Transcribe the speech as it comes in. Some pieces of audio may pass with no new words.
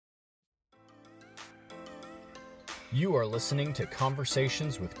You are listening to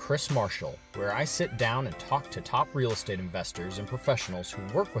Conversations with Chris Marshall, where I sit down and talk to top real estate investors and professionals who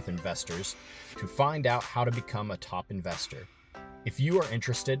work with investors to find out how to become a top investor. If you are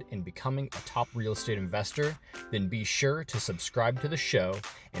interested in becoming a top real estate investor, then be sure to subscribe to the show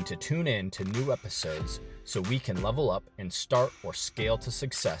and to tune in to new episodes so we can level up and start or scale to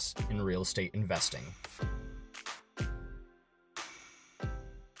success in real estate investing.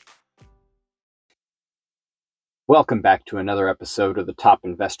 Welcome back to another episode of the Top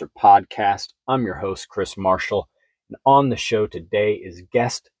Investor Podcast. I'm your host, Chris Marshall, and on the show today is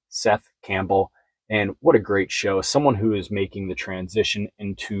guest Seth Campbell. And what a great show. Someone who is making the transition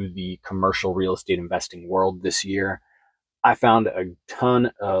into the commercial real estate investing world this year. I found a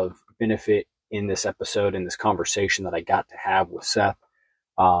ton of benefit in this episode, in this conversation that I got to have with Seth.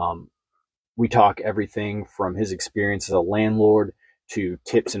 We talk everything from his experience as a landlord to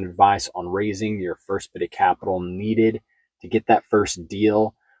tips and advice on raising your first bit of capital needed to get that first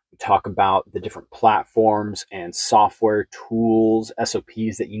deal. We talk about the different platforms and software tools,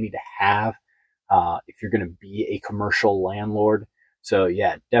 SOPs that you need to have if you're going to be a commercial landlord. So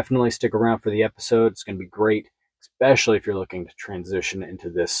yeah, definitely stick around for the episode. It's going to be great, especially if you're looking to transition into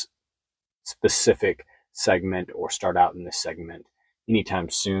this specific segment or start out in this segment anytime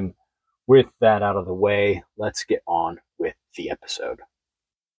soon. With that out of the way, let's get on with the episode.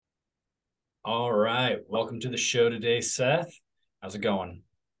 All right. Welcome to the show today, Seth. How's it going?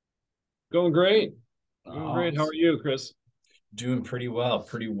 Going great. Doing great. How are you, Chris? Doing pretty well.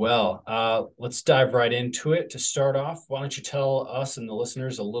 Let's dive right into it. To start off, why don't you tell us and the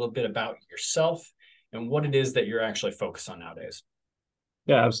listeners a little bit about yourself and what it is that you're actually focused on nowadays?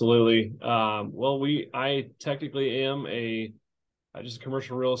 Yeah, absolutely. I technically am just a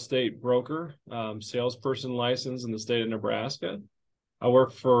commercial real estate broker, salesperson licensed in the state of Nebraska. I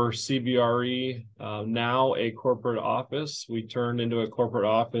work for CBRE, now a corporate office. We turned into a corporate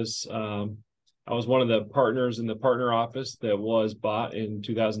office. I was one of the partners in the partner office that was bought in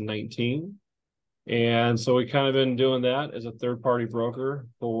 2019. And so we kind of been doing that as a third-party broker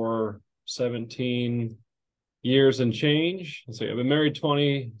for 17 years and change. So I've been married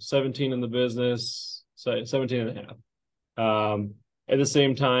 20, 17 in the business, so 17 and a half. At the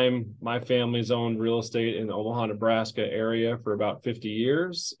same time, my family's owned real estate in the Omaha, Nebraska area for about 50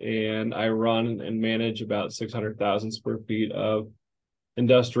 years, and I run and manage about 600,000 square feet of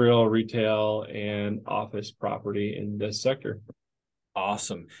industrial, retail, and office property in this sector.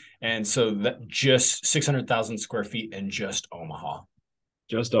 Awesome. And so that just 600,000 square feet in just Omaha?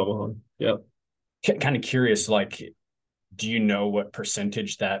 Just Omaha, yep. Kind of curious, do you know what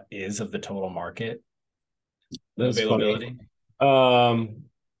percentage that is of the total market? That's availability? Funny.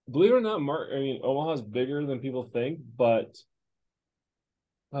 Believe it or not, Omaha's bigger than people think, but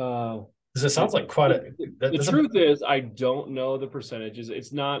because it sounds like quite a. The truth is, I don't know the percentages.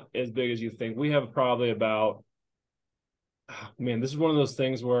 It's not as big as you think. We have probably about. This is one of those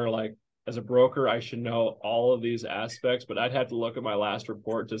things where, as a broker, I should know all of these aspects, but I'd have to look at my last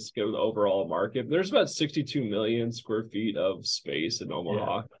report just to go the overall market. There's about 62 million square feet of space in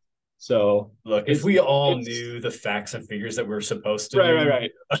Omaha. Yeah. So look, if we all knew the facts and figures that we're supposed to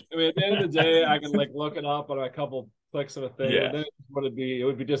right. At the end of the day, I can look it up on a couple clicks of a thing. Yeah. And then it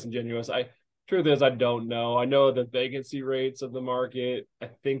would be disingenuous. Truth is, I don't know. I know the vacancy rates of the market. I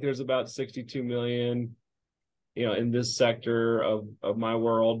think there's about 62 million, in this sector of my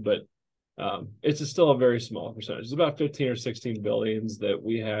world, but it's still a very small percentage. It's about 15 or 16 buildings that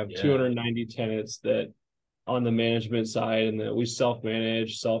we have, 290 tenants that on the management side, and that we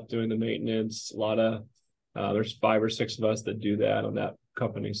self-manage, doing the maintenance. A lot of there's 5 or 6 of us that do that on that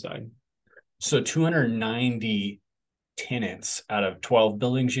company side. So 290 tenants out of 12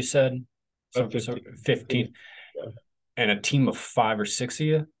 buildings, you said? So 15. Yeah. And a team of 5 or 6 of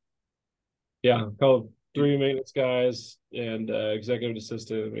you? Yeah, called 3 maintenance guys and executive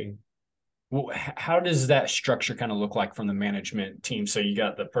assistant. Well, how does that structure kind of look like from the management team? So you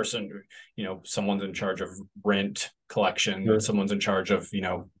got the person, someone's in charge of rent collection, sure. Someone's in charge of,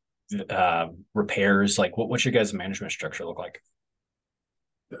 repairs. What's your guys' management structure look like?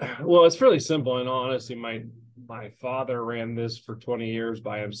 Well, it's fairly simple. In all honesty, my father ran this for 20 years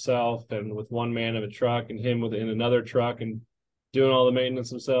by himself, and with one man in a truck and him in another truck, and doing all the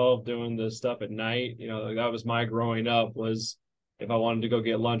maintenance himself, doing the stuff at night. That was my growing up. Was if I wanted to go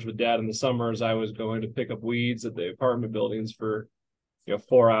get lunch with Dad in the summers, I was going to pick up weeds at the apartment buildings for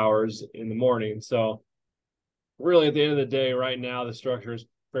 4 hours in the morning. So really, at the end of the day, right now the structure is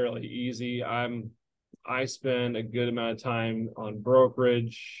fairly easy. I spend a good amount of time on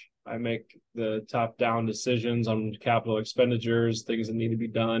brokerage. I make the top-down decisions on capital expenditures, things that need to be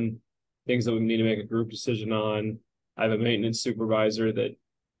done, things that we need to make a group decision on. I have a maintenance supervisor that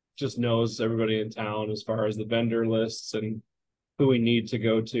just knows everybody in town as far as the vendor lists and who we need to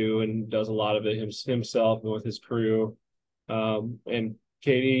go to, and does a lot of it himself and with his crew. And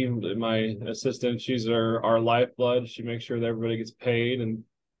Katie, my assistant, she's our lifeblood. She makes sure that everybody gets paid and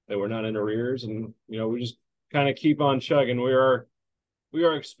that we're not in arrears. And we just kind of keep on chugging. We are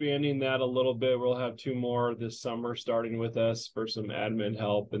expanding that a little bit. We'll have two more this summer starting with us for some admin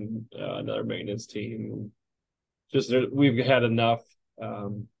help and another maintenance team. Just we've had enough.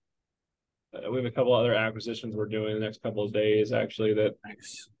 We have a couple other acquisitions we're doing the next couple of days, actually, that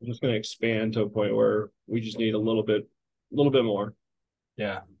Nice. I'm just going to expand to a point where we just need a little bit more.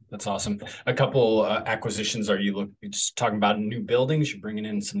 Yeah, that's awesome. A couple acquisitions. Are you just talking about new buildings? You're bringing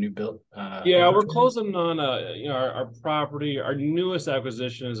in some new build Yeah, we're inventory? closing on our property. Our newest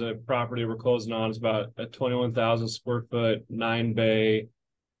acquisition is a property we're closing on. It's about a 21,000 square foot, 9 bay,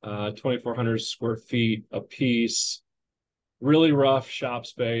 2,400 square feet a piece. Really rough shop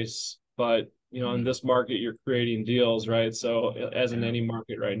space, but in this market, you're creating deals, right? So as in Yeah. any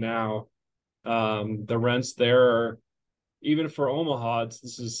market right now, the rents there are, even for Omaha,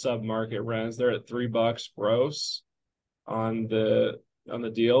 this is sub-market rents. They're at $3 gross on the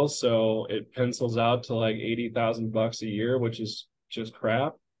deal, so it pencils out to like $80,000 a year, which is just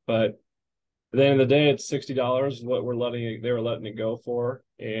crap. But at the end of the day, it's $60 what they were letting it go for,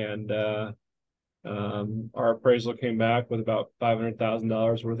 and our appraisal came back with about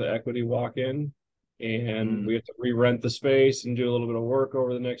 $500,000 worth of equity walk in, and Mm. we have to re-rent the space and do a little bit of work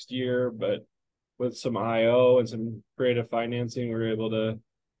over the next year. But with some IO and some creative financing, we were able to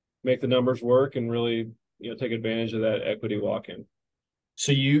make the numbers work and really, take advantage of that equity walk in.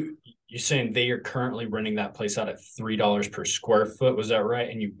 So you saying they are currently renting that place out at $3 per square foot? Was that right?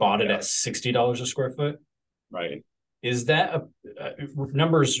 And you bought it Yeah, at $60 a square foot? right. Is that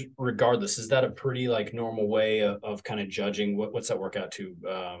numbers regardless? Is that a pretty like normal way of kind of judging what's that work out to?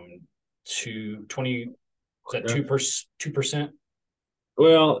 To 20, is that Yeah. 2%?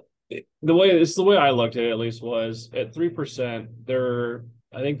 Well, the way I looked at it, at least, was at 3%.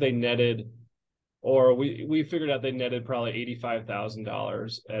 I think they netted, or we figured out they netted probably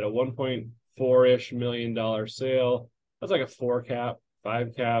 $85,000 at a 1.4-ish million sale. That's like a 4 cap,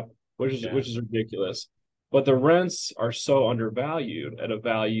 5 cap, Yeah. which is ridiculous. But the rents are so undervalued at a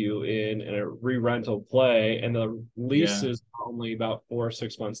value in a re-rental play, and the Yeah. leases are only about 4 or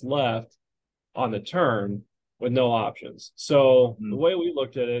 6 months left on the term with no options. So the Mm. way we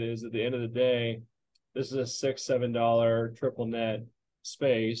looked at it is, at the end of the day, this is a $6, $7 triple net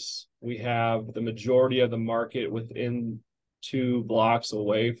space. We have the majority of the market within 2 blocks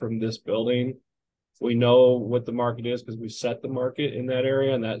away from this building. We know what the market is because we set the market in that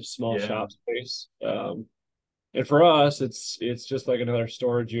area and that small Yeah. shop space. And for us, it's just like another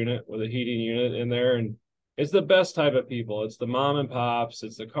storage unit with a heating unit in there, and it's the best type of people. It's the mom and pops.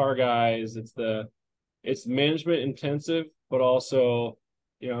 It's the car guys. It's management intensive, but also,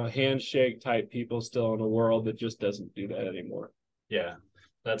 handshake type people still in a world that just doesn't do that anymore. Yeah.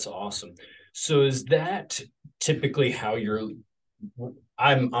 That's awesome. So is that typically how you're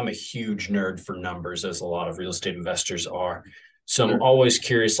I'm a huge nerd for numbers, as a lot of real estate investors are. So I'm Sure. always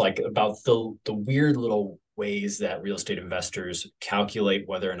curious like about the weird little ways that real estate investors calculate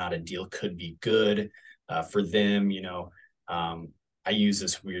whether or not a deal could be good for them. I use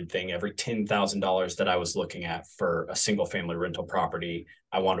this weird thing. Every $10,000 that I was looking at for a single family rental property,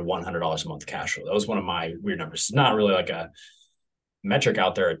 I wanted $100 a month cash flow. That was one of my weird numbers. It's not really like a metric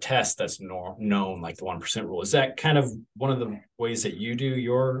out there, a test that's known, like the 1% rule. Is that kind of one of the ways that you do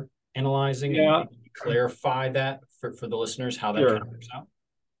your analyzing, Yeah, and clarify that for the listeners, how that kind sure. of works out?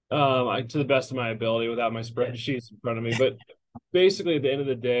 To the best of my ability without my spreadsheets in front of me. But basically, at the end of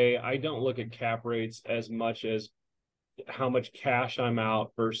the day, I don't look at cap rates as much as how much cash I'm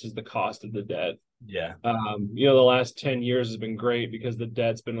out versus the cost of the debt. Yeah. The last 10 years has been great because the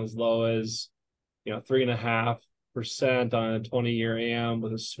debt's been as low as, 3.5% on a 20-year AM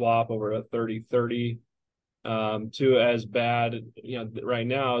with a swap over a 30-30, to as bad, right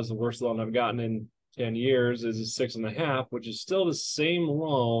now, as the worst loan I've gotten in 10 years is a 6.5, which is still the same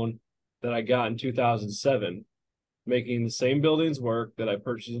loan that I got in 2007, making the same buildings work that I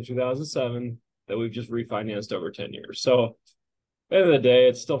purchased in 2007 that we've just refinanced over 10 years. So at the end of the day,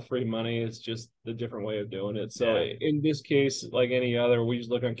 it's still free money. It's just the different way of doing it. So Yeah. in this case, like any other, we just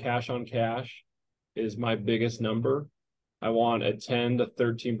look on cash is my biggest number. I want a 10 to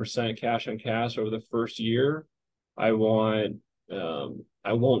 13% cash on cash over the first year. I want,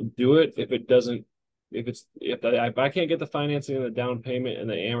 I won't do it if it doesn't, if I can't get the financing and the down payment and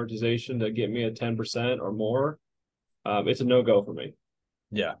the amortization to get me a 10% or more, it's a no go for me.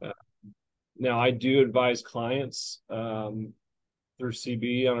 Yeah. Uh, Now I do advise clients through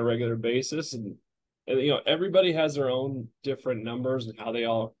CB on a regular basis, and everybody has their own different numbers and how they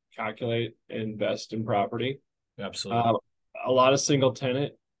all calculate and invest in property. Absolutely. Uh, a lot of single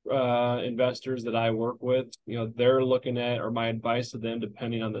tenant investors that I work with, they're looking at, or my advice to them,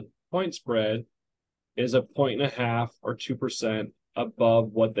 depending on the point spread, is a 1.5 or 2%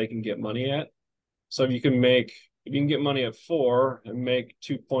 above what they can get money at. So if you can get money at 4 and make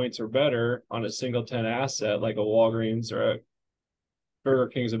 2 points or better on a single tenant asset like a Walgreens or a Burger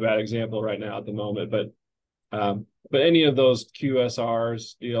King's a bad example right now at the moment, but any of those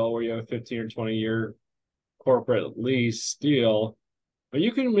QSRs deal where you have a 15 or 20-year corporate lease deal, but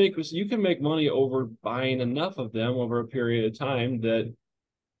you can make money over buying enough of them over a period of time that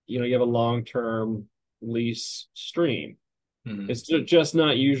you have a long-term lease stream. Mm-hmm. It's just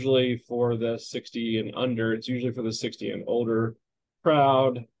not usually for the 60 and under. It's usually for the 60 and older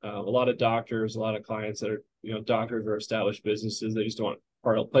crowd. A lot of doctors, a lot of clients that are, doctors or established businesses. They just don't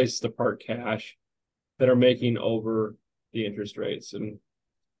want places to park cash that are making over the interest rates. And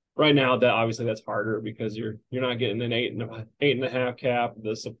right now, that's harder because you're not getting an 8.5 cap.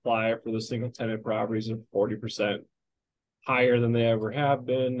 The supply for the single tenant properties are 40% higher than they ever have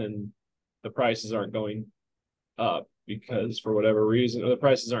been, and the prices aren't going up because for whatever reason, or the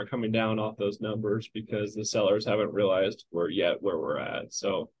prices aren't coming down off those numbers because the sellers haven't realized where we're at.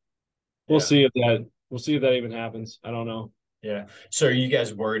 So we'll see if that even happens. I don't know. Yeah. So are you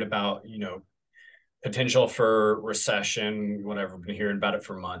guys worried about, potential for recession, whatever? We've been hearing about it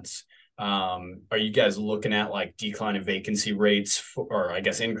for months. Are you guys looking at like decline in vacancy rates or I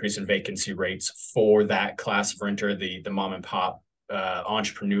guess increase in vacancy rates for that class of renter, the mom and pop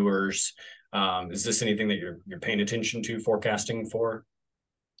entrepreneurs? Is this anything that you're paying attention to, forecasting for?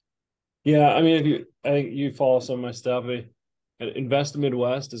 Yeah, I mean, I think you follow some of my stuff. Invest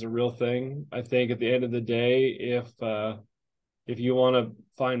Midwest is a real thing. I think at the end of the day, if you want to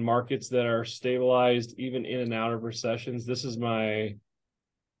find markets that are stabilized even in and out of recessions, this is my,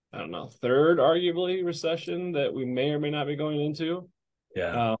 I don't know, third arguably recession that we may or may not be going into.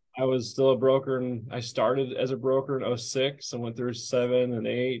 Yeah. I was still a broker, and I started as a broker in 06 and went through 7 and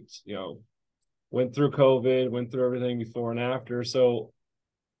 8, went through COVID, went through everything before and after. So,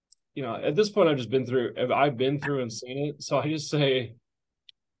 at this point, I've been through and seen it. So I just say,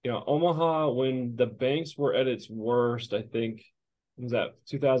 Omaha, when the banks were at its worst, I think was that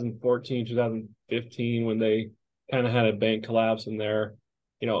 2014, 2015, when they kind of had a bank collapse in there.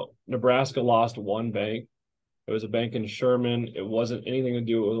 Nebraska lost one bank. It was a bank in Sherman. It wasn't anything to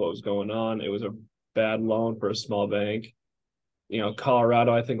do with what was going on. It was a bad loan for a small bank.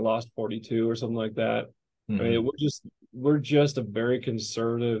 Colorado, I think, lost 42 or something like that. Mm-hmm. I mean, we're just a very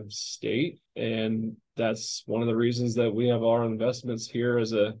conservative state, and that's one of the reasons that we have our investments here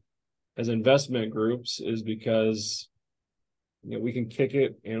as investment groups is because we can kick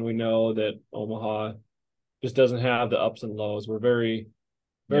it, and we know that Omaha just doesn't have the ups and lows. We're very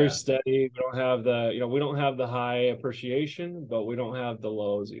steady. We don't have the high appreciation, but we don't have the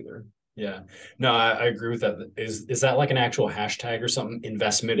lows either. Yeah. No, I agree with that. Is that like an actual hashtag or something?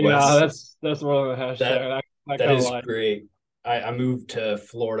 Invest Midwest? Yeah, that's more of a hashtag. That is great. I moved to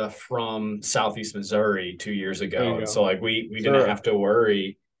Florida from Southeast Missouri 2 years ago. And so like we didn't have to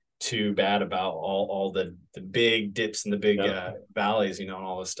worry too bad about all the big dips and the big valleys, and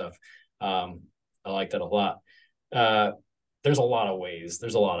all this stuff. I like that a lot. There's a lot of ways.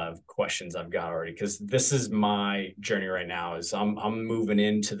 There's a lot of questions I've got already because this is my journey right now. Is I'm moving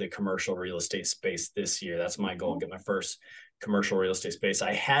into the commercial real estate space this year. That's my goal. Get my first commercial real estate space.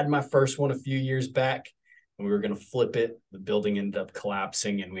 I had my first one a few years back, and we were going to flip it. The building ended up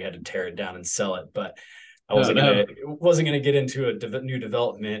collapsing, and we had to tear it down and sell it. But I wasn't gonna get into a new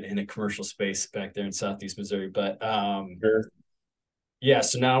development in a commercial space back there in Southeast Missouri. But yeah.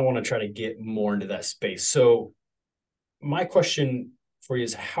 So now I want to try to get more into that space. So my question for you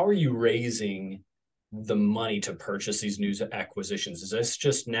is, how are you raising the money to purchase these new acquisitions? Is this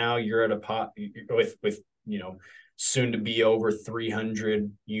just now you're at a pot with soon to be over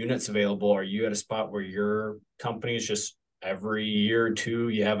 300 units available? Are you at a spot where your company is just every year or two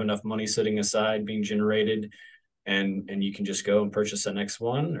you have enough money sitting aside being generated and you can just go and purchase the next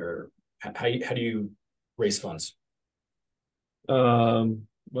one? Or how do you raise funds? Well,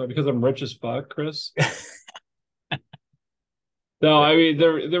 because I'm rich as fuck, Chris. No, I mean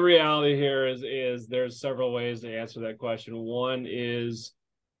the reality here is there's several ways to answer that question. One is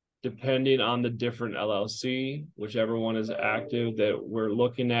depending on the different LLC, whichever one is active that we're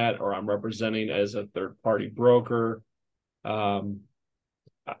looking at or I'm representing as a third party broker.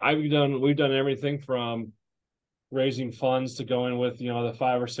 We've done everything from raising funds to go in with, the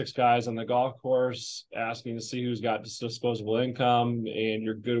 5 or 6 guys on the golf course, asking to see who's got disposable income, and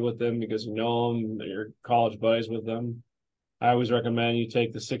you're good with them because you know them, you're college buddies with them. I always recommend you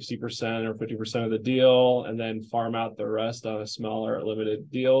take the 60% or 50% of the deal and then farm out the rest on a smaller limited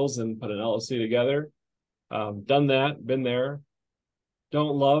deals and put an LLC together. Done that, been there.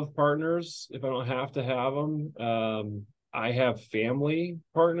 Don't love partners if I don't have to have them. I have family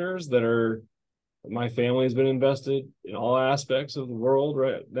partners my family has been invested in all aspects of the world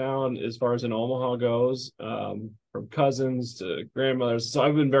right now, and as far as in Omaha goes, from cousins to grandmothers. So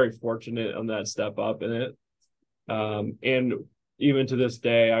I've been very fortunate on that step up in it. And even to this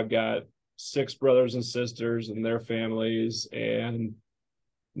day, I've got 6 brothers and sisters and their families, and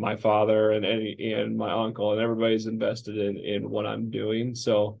my father and my uncle, and everybody's invested in what I'm doing.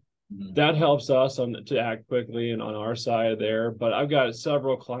 So that helps us to act quickly and on our side there. But I've got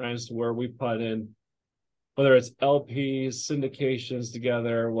several clients where we put in, whether it's LPs, syndications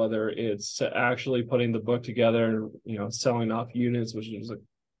together, whether it's actually putting the book together and, selling off units, which is a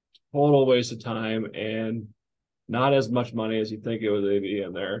total waste of time and not as much money as you think it would be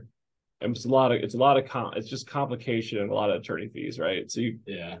in there. And it's just complication and a lot of attorney fees, right? So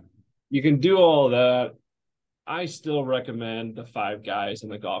you can do all of that. I still recommend the 5 guys in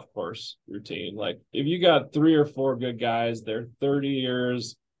the golf course routine. Like if you got 3 or 4 good guys, they're 30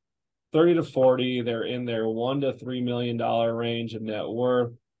 years, 30 to 40, they're in their $1 to $3 million range of net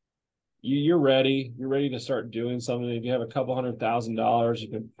worth. You're ready. You're ready to start doing something. If you have a couple $100,000, you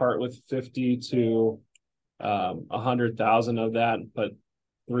can part with 50 to 100,000 of that and put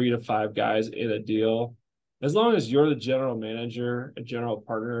 3 to 5 guys in a deal. As long as you're the general manager, a general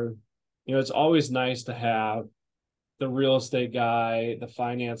partner, it's always nice to have the real estate guy, the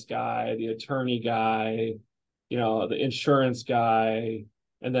finance guy, the attorney guy, the insurance guy,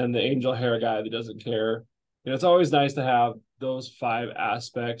 and then the angel hair guy that doesn't care. It's always nice to have those 5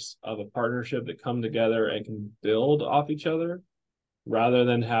 aspects of a partnership that come together and can build off each other, rather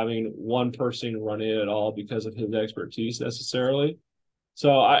than having one person run it all because of his expertise necessarily.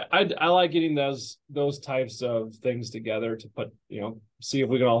 So I like getting those types of things together to put, see if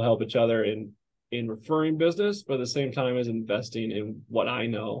we can all help each other in referring business, but at the same time as investing in what I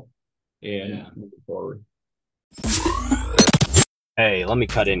know and moving forward. Hey, let me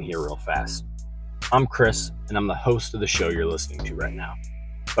cut in here real fast. I'm Chris, and I'm the host of the show you're listening to right now,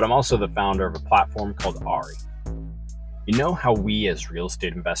 but I'm also the founder of a platform called Ari. You know how we as real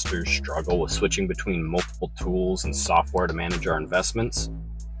estate investors struggle with switching between multiple tools and software to manage our investments?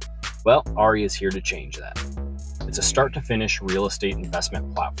 Well, Ari is here to change that. It's a start-to-finish real estate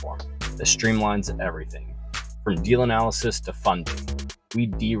investment platform that streamlines everything, from deal analysis to funding. We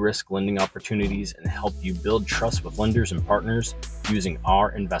de-risk lending opportunities and help you build trust with lenders and partners using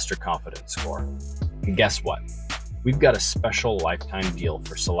our investor confidence score. And guess what? We've got a special lifetime deal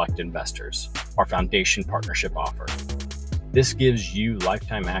for select investors, our foundation partnership offer. This gives you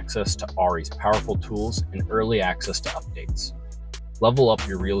lifetime access to Ari's powerful tools and early access to updates. Level up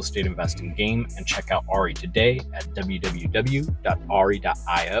your real estate investing game and check out Ari today at www.ari.io.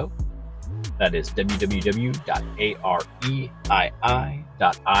 That is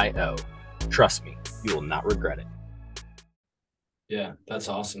www.areii.io. Trust me, you will not regret it. Yeah, that's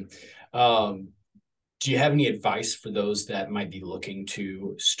awesome. Do you have any advice for those that might be looking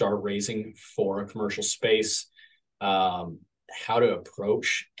to start raising for a commercial space? How to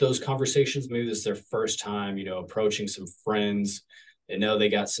approach those conversations? Maybe this is their first time, approaching some friends. They know they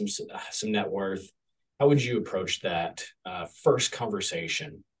got some net worth. How would you approach that first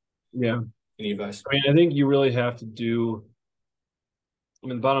conversation? Yeah. Any advice? I think you really have to do.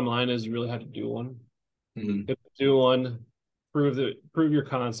 The bottom line is you really have to do one. Mm-hmm. If you do one, prove your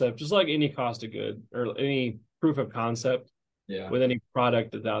concept, just like any cost of good or any proof of concept. Yeah. With any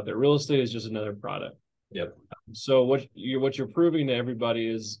product that's out there. Real estate is just another product. Yep. So what you're proving to everybody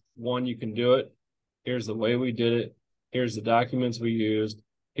is, one, you can do it. Here's the way we did it. Here's the documents we used.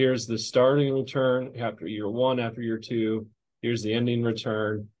 Here's the starting return after year 1, after year 2. Here's the ending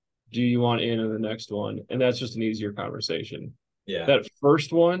return. Do you want in the next one? And that's just an easier conversation. Yeah. That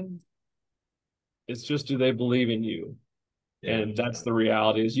first one, it's just, do they believe in you? Yeah. And that's the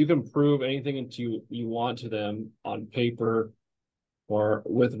reality, is you can prove anything you want to them on paper or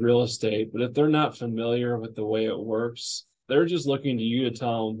with real estate, but if they're not familiar with the way it works, they're just looking to you to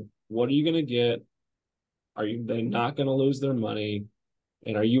tell them, what are you going to get? Are they not going to lose their money?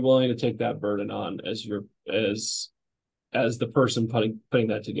 And are you willing to take that burden on as the person putting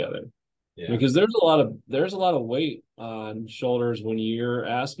that together? Yeah. Because there's a lot of weight on shoulders when you're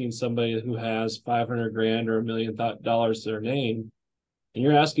asking somebody who has $500,000 or $1 million to their name and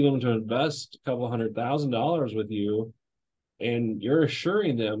you're asking them to invest a couple $100,000 with you, and you're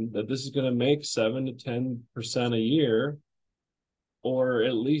assuring them that this is going to make 7 to 10% a year, or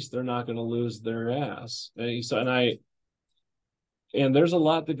at least they're not going to lose their ass. And there's a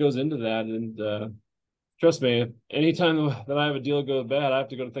lot that goes into that. And trust me, anytime that I have a deal go bad, I have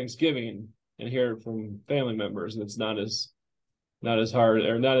to go to Thanksgiving and hear it from family members. And it's not as hard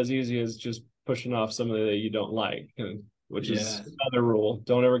or not as easy as just pushing off somebody that you don't like, which is another rule.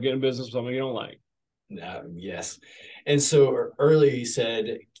 Don't ever get in business with somebody you don't like. Yes. And so earlier you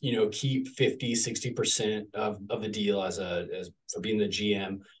said, keep 50-60% of the deal as for being the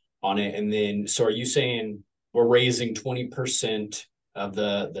GM on it. And then, so are you saying we're raising 20% of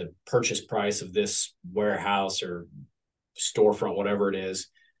the purchase price of this warehouse or storefront, whatever it is?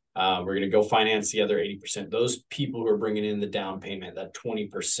 We're going to go finance the other 80%. Those people who are bringing in the down payment, that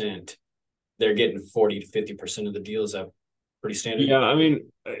 20%, they're getting 40 to 50% of the deal. Is that pretty standard? Yeah. I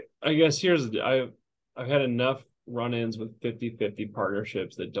mean, I guess I've had enough run-ins with 50-50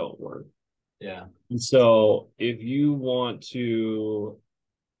 partnerships that don't work. Yeah. And so if you want to,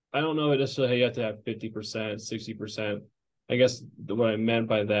 I don't know necessarily you have to have 50%, 60%. I guess what I meant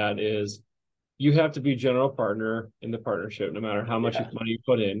by that is you have to be general partner in the partnership, no matter how much money you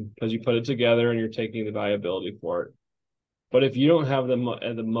put in, because you put it together and you're taking the viability for it. But if you don't have the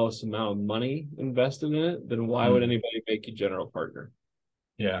most amount of money invested in it, then why would anybody make you general partner?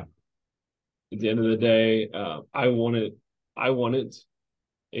 Yeah. At the end of the day, I want it,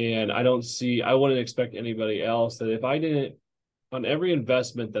 and I wouldn't expect anybody else that if I didn't, on every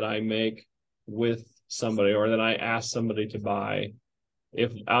investment that I make with somebody or that I ask somebody to buy,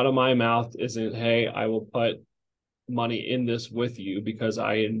 if out of my mouth isn't, hey, I will put money in this with you because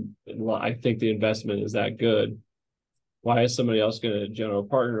I think the investment is that good. Why is somebody else going to general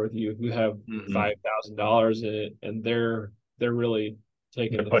partner with you if you have $5,000 in it and they're really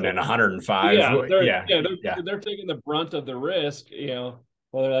taking putting in 105? They're taking the brunt of the risk.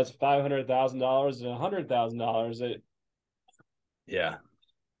 Whether that's $500,000 and $100,000. Yeah.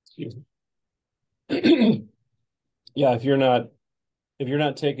 Excuse me. Yeah, if you're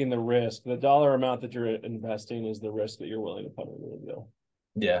not taking the risk, the dollar amount that you're investing is the risk that you're willing to put into the deal.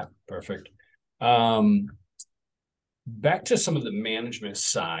 Yeah, perfect. Back to some of the management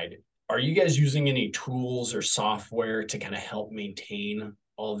side, are you guys using any tools or software to kind of help maintain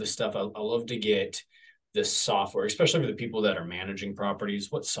all of this stuff? I love to get this software, especially for the people that are managing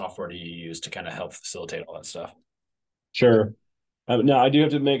properties. What software do you use to kind of help facilitate all that stuff? Sure. Now, I do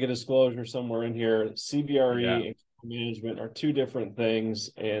have to make a disclosure somewhere in here. CBRE and management are two different things.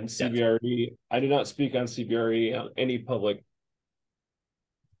 And CBRE, I do not speak on CBRE on any public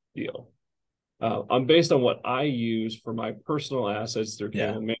deal. I'm based on what I use for my personal assets through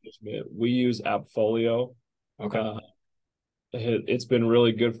Campbell Management. We use AppFolio. Okay. It's been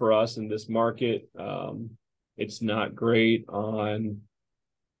really good for us in this market. It's not great on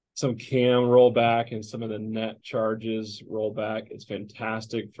some CAM rollback and some of the net charges rollback. It's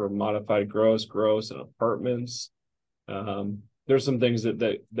fantastic for modified gross, and apartments. There's some things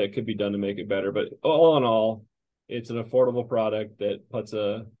that could be done to make it better, but all in all, it's an affordable product that puts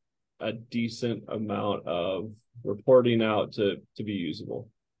a decent amount of reporting out to be usable.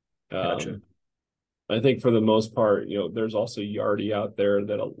 Gotcha. I think for the most part, there's also Yardi out there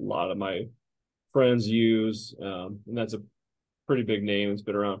that a lot of my friends use, and that's a pretty big name. It's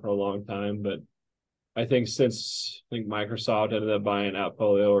been around for a long time, but I think since Microsoft ended up buying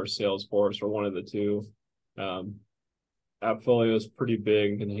AppFolio or Salesforce or one of the two, AppFolio is pretty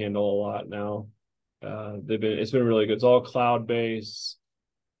big and can handle a lot now. It's been really good. It's all cloud-based,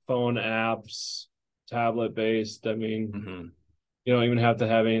 phone apps, tablet-based. I mean, you don't even have to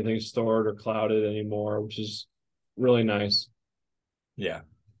have anything stored or clouded anymore, which is really nice. Yeah,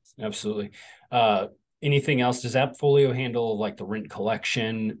 absolutely. Anything else? Does AppFolio handle like the rent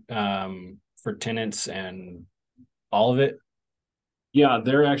collection for tenants and all of it? Yeah,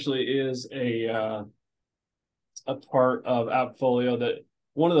 there actually is a part of AppFolio that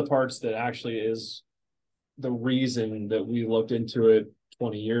one of the parts that actually is the reason that we looked into it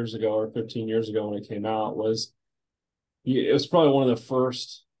 20 years ago or 15 years ago when it came out was it was probably one of the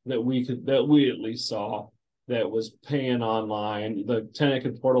first that we at least saw that was paying online. The tenant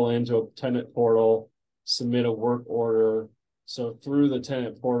could portal into a tenant portal, submit a work order. So through the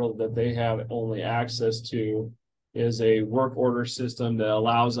tenant portal that they have only access to is a work order system that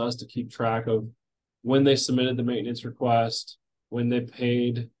allows us to keep track of when they submitted the maintenance request, when they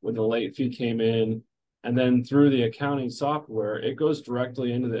paid, when the late fee came in, and then through the accounting software, it goes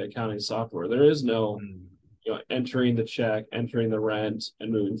directly into the accounting software. There is no entering the check, entering the rent,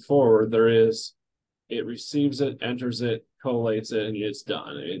 and moving forward. It receives it, enters it, collates it, and it's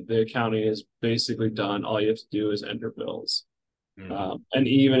done. The accounting is basically done. All you have to do is enter bills. And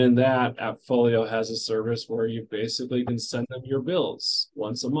even in that, AppFolio has a service where you basically can send them your bills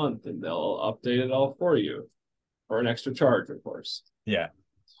once a month, and they'll update it all for you, or an extra charge, of course. Yeah.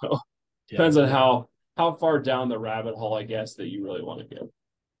 So depends on how far down the rabbit hole, I guess, that you really want to get.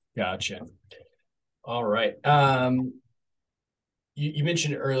 Gotcha. All right. You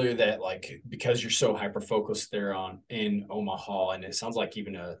mentioned earlier that like because you're so hyper focused there in Omaha, and it sounds like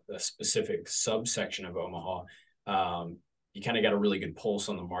even a specific subsection of Omaha, you kind of got a really good pulse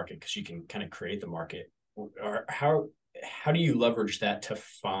on the market because you can kind of create the market. Or how do you leverage that to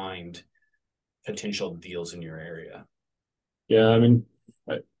find potential deals in your area? Yeah, I mean,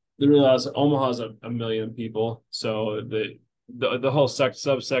 the realize Omaha's a million people, so the whole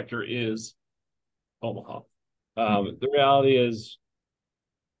subsector is Omaha. The reality is,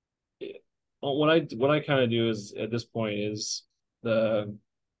 what I kind of do is at this point is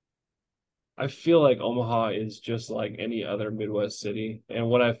I feel like Omaha is just like any other Midwest city, and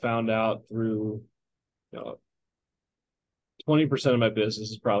what I found out through, 20% of my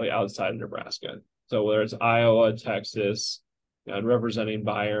business is probably outside of Nebraska. So whether it's Iowa, Texas, and representing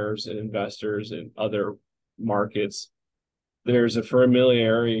buyers and investors in other markets, there's a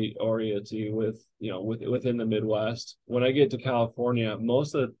familiarity within the Midwest. When I get to California,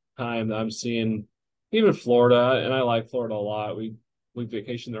 most of the time I'm seeing even Florida, and I like Florida a lot. We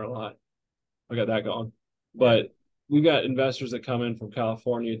vacation there a lot. I got that going. But we've got investors that come in from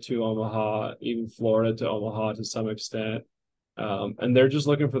California to Omaha, even Florida to Omaha to some extent. And they're just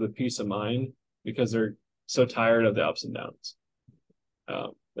looking for the peace of mind because they're so tired of the ups and downs.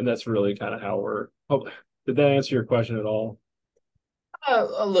 And that's really kind of how did that answer your question at all?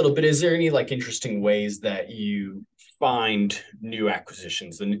 A little bit. Is there any like interesting ways that you find new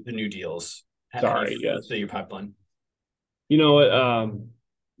acquisitions, the new deals? Sorry, yes. Your pipeline. You know what?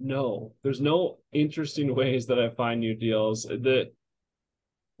 No, there's no interesting ways that I find new deals. The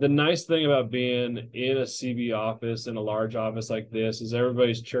nice thing about being in a CB office, in a large office like this, is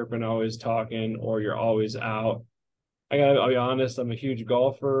everybody's chirping, always talking, or you're always out. I'll be honest, I'm a huge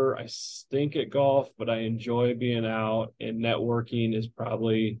golfer. I stink at golf, but I enjoy being out, and networking is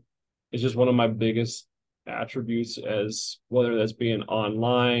just one of my biggest attributes, as whether that's being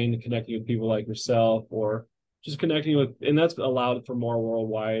online, connecting with people like yourself, or just connecting with, and that's allowed for more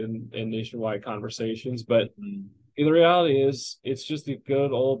worldwide and nationwide conversations. But the reality is, it's just the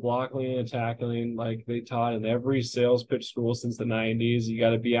good old blocking and tackling like they taught in every sales pitch school since the 90s. You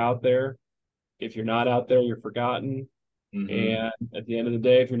got to be out there. If you're not out there, you're forgotten. And at the end of the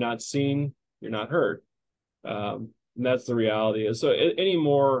day, if you're not seen, you're not heard. And that's the reality. So any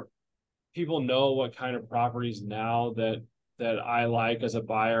more people know what kind of properties now that I like as a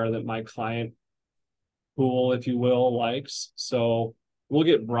buyer, that my client pool, if you will, likes. So we'll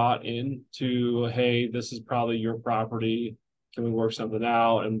get brought in to, hey, this is probably your property. Can we work something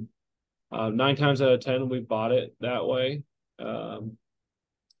out? And 9 times out of 10, we bought it that way.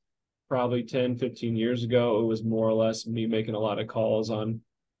 Probably 10, 15 years ago, it was more or less me making a lot of calls on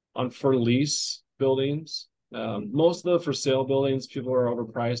for lease buildings. Most of the for sale buildings, people are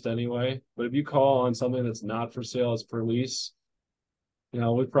overpriced anyway. But if you call on something that's not for sale, it's for lease.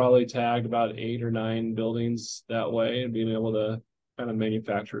 We probably tagged about 8 or 9 buildings that way, and being able to kind of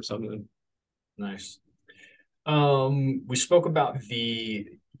manufacture something. Nice. We spoke about the,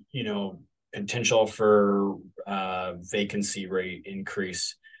 potential for vacancy rate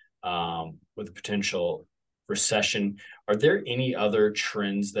increase with a potential recession. Are there any other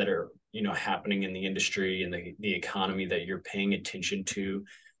trends that are, happening in the industry and the economy that you're paying attention to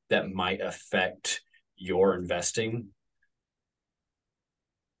that might affect your investing?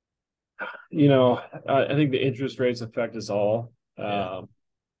 I think the interest rates affect us all.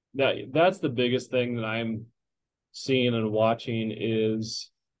 That's the biggest thing that I'm seeing and watching, is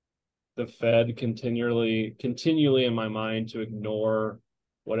the Fed continually in my mind to ignore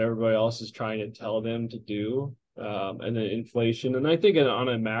what everybody else is trying to tell them to do, and the inflation. And I think on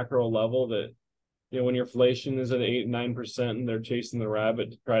a macro level that, when your inflation is at 8-9% and they're chasing the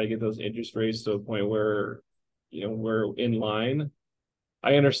rabbit to try to get those interest rates to a point where, we're in line.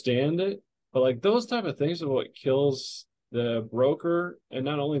 I understand it, but like those type of things are what kills the broker, and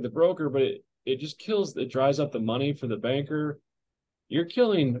not only the broker, but it just it dries up the money for the banker. You're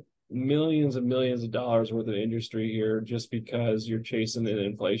killing millions and millions of dollars worth of industry here just because you're chasing an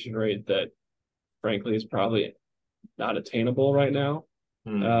inflation rate that frankly is probably not attainable right now.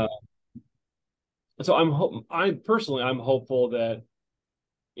 So I'm hopeful that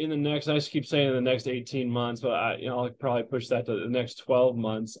in the next, I just keep saying in the next 18 months, but I'll probably push that to the next 12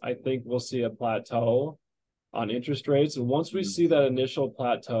 months. I think we'll see a plateau on interest rates. And once we see that initial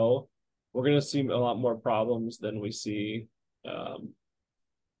plateau, we're going to see a lot more problems than we see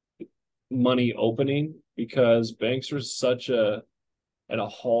money opening, because banks are at a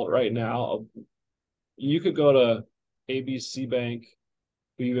halt right now. You could go to ABC Bank,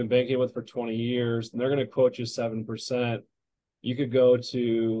 who you've been banking with for 20 years, and they're going to quote you 7%. You could go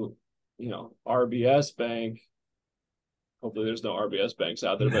to, RBS Bank. Hopefully there's no RBS banks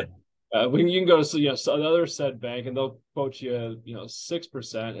out there, but when you can go to another said bank and they'll quote you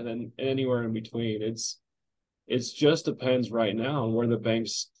 6%, and then anywhere in between. It's just depends right now on where the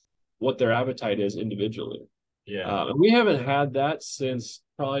banks, what their appetite is individually. Yeah. And we haven't had that since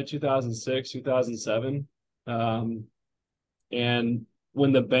probably 2006, 2007. And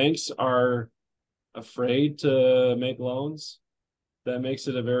when the banks are afraid to make loans, that makes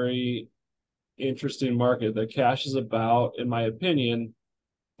it a very interesting market. The cash is about, in my opinion,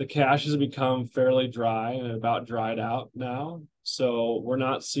 the cash has become fairly dry and about dried out now. So we're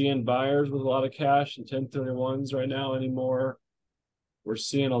not seeing buyers with a lot of cash and 1031s right now anymore. We're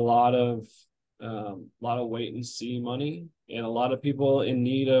seeing a lot of wait and see money, and a lot of people in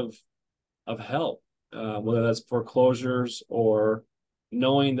need of help, whether that's foreclosures or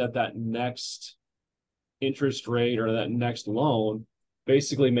knowing that next interest rate or that next loan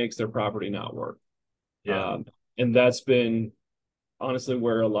basically makes their property not work. Yeah. And that's been honestly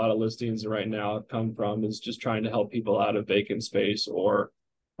where a lot of listings right now have come from, is just trying to help people out of vacant space or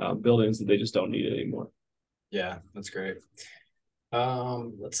buildings that they just don't need anymore. Yeah, that's great.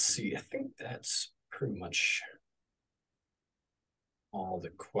 Let's see. I think that's pretty much all the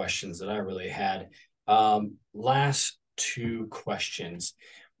questions that I really had. Last two questions.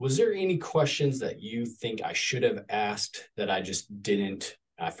 Was there any questions that you think I should have asked that I just didn't,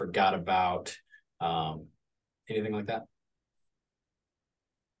 I forgot about? Anything like that?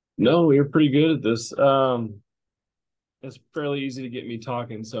 No, you're pretty good at this. It's fairly easy to get me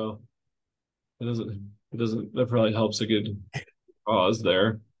talking, so that probably helps a good cause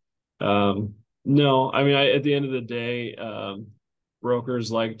there. No, I mean, at the end of the day,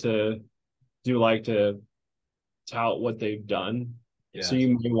 brokers like to tout what they've done. Yeah. So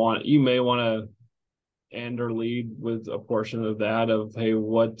you may want to end or lead with a portion of that, of, hey,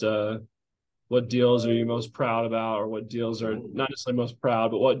 what deals are you most proud about, or what deals are not necessarily most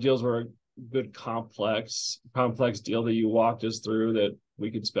proud, but what deals were a good complex deal that you walked us through that we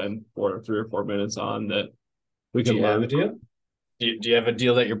could spend 3 or 4 minutes on, that we could learn. Do you have a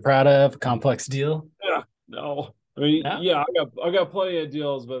deal that you're proud of? A complex deal? Yeah, no. I mean, yeah, I got plenty of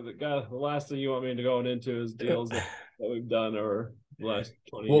deals, but the last thing you want me to go into is deals that we've done over the last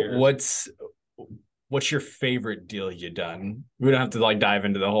 20 years. What's your favorite deal you done? We don't have to dive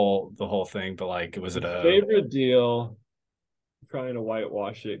into the whole thing, but was it a favorite deal? I'm trying to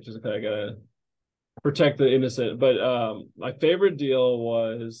whitewash it just because I gotta protect the innocent. But my favorite deal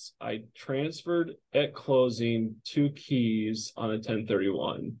was I transferred at closing 2 keys on a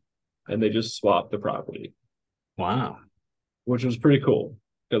 1031, and they just swapped the property. Wow. Which was pretty cool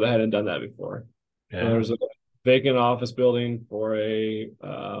because I hadn't done that before. Yeah. There was a vacant office building for I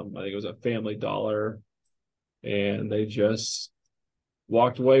think it was a Family Dollar, and they just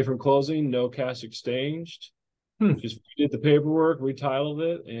walked away from closing, no cash exchanged. Just did the paperwork, retitled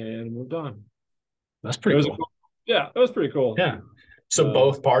it, and moved on. That's pretty cool. Yeah, that was pretty cool. Yeah. So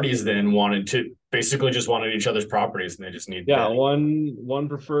both parties then wanted each other's properties, and they just need. Yeah, one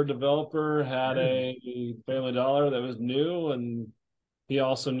preferred developer had a Family Dollar that was new, and he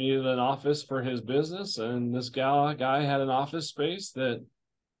also needed an office for his business, and this guy had an office space that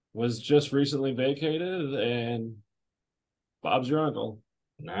was just recently vacated, and Bob's your uncle.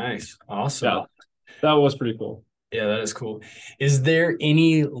 Nice. Awesome. Yeah, that was pretty cool. Yeah, that is cool. Is there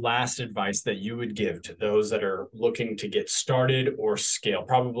any last advice that you would give to those that are looking to get started or scale?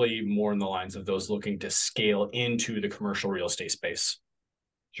 Probably more in the lines of those looking to scale into the commercial real estate space.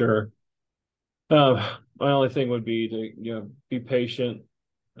 Sure. My only thing would be to be patient.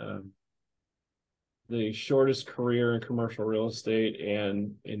 The shortest career in commercial real estate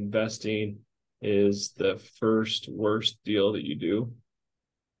and investing is the first worst deal that you do.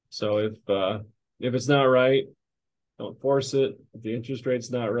 So if it's not right, don't force it. If the interest rate's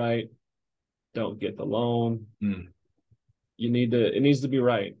not right, don't get the loan. It needs to be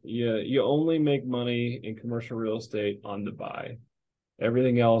right. You only make money in commercial real estate on the buy.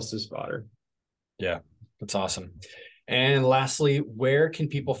 Everything else is fodder. Yeah, that's awesome. And lastly, where can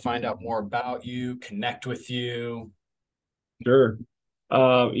people find out more about you, connect with you? Sure.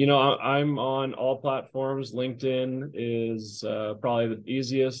 I'm on all platforms. LinkedIn is probably the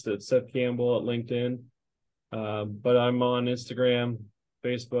easiest. It's Seth Campbell at LinkedIn. But I'm on Instagram,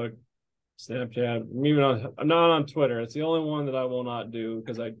 Facebook, Snapchat. I'm not on Twitter. It's the only one that I will not do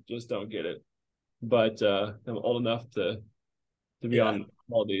because I just don't get it. But I'm old enough to be on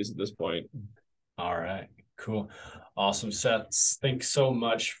all these at this point. All right, cool. Awesome, Seth. Thanks so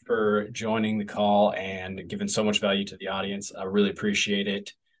much for joining the call and giving so much value to the audience. I really appreciate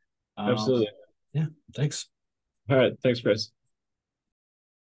it. Absolutely. Yeah, thanks. All right. Thanks, Chris.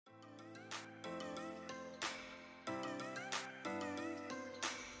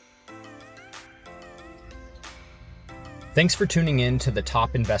 Thanks for tuning in to the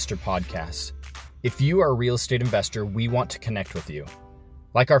Top Investor Podcast. If you are a real estate investor, we want to connect with you.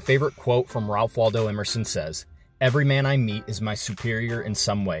 Like our favorite quote from Ralph Waldo Emerson says, "Every man I meet is my superior in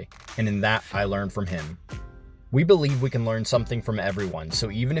some way, and in that I learn from him." We believe we can learn something from everyone,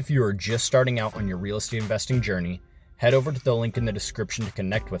 so even if you are just starting out on your real estate investing journey, head over to the link in the description to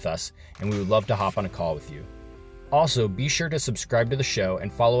connect with us, and we would love to hop on a call with you. Also, be sure to subscribe to the show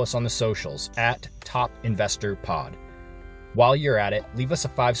and follow us on the socials at Top Investor Pod. While you're at it, leave us a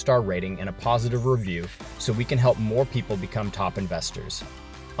 5-star rating and a positive review so we can help more people become top investors.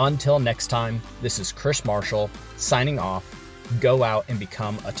 Until next time, this is Chris Marshall signing off. Go out and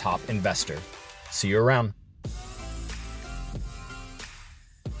become a top investor. See you around.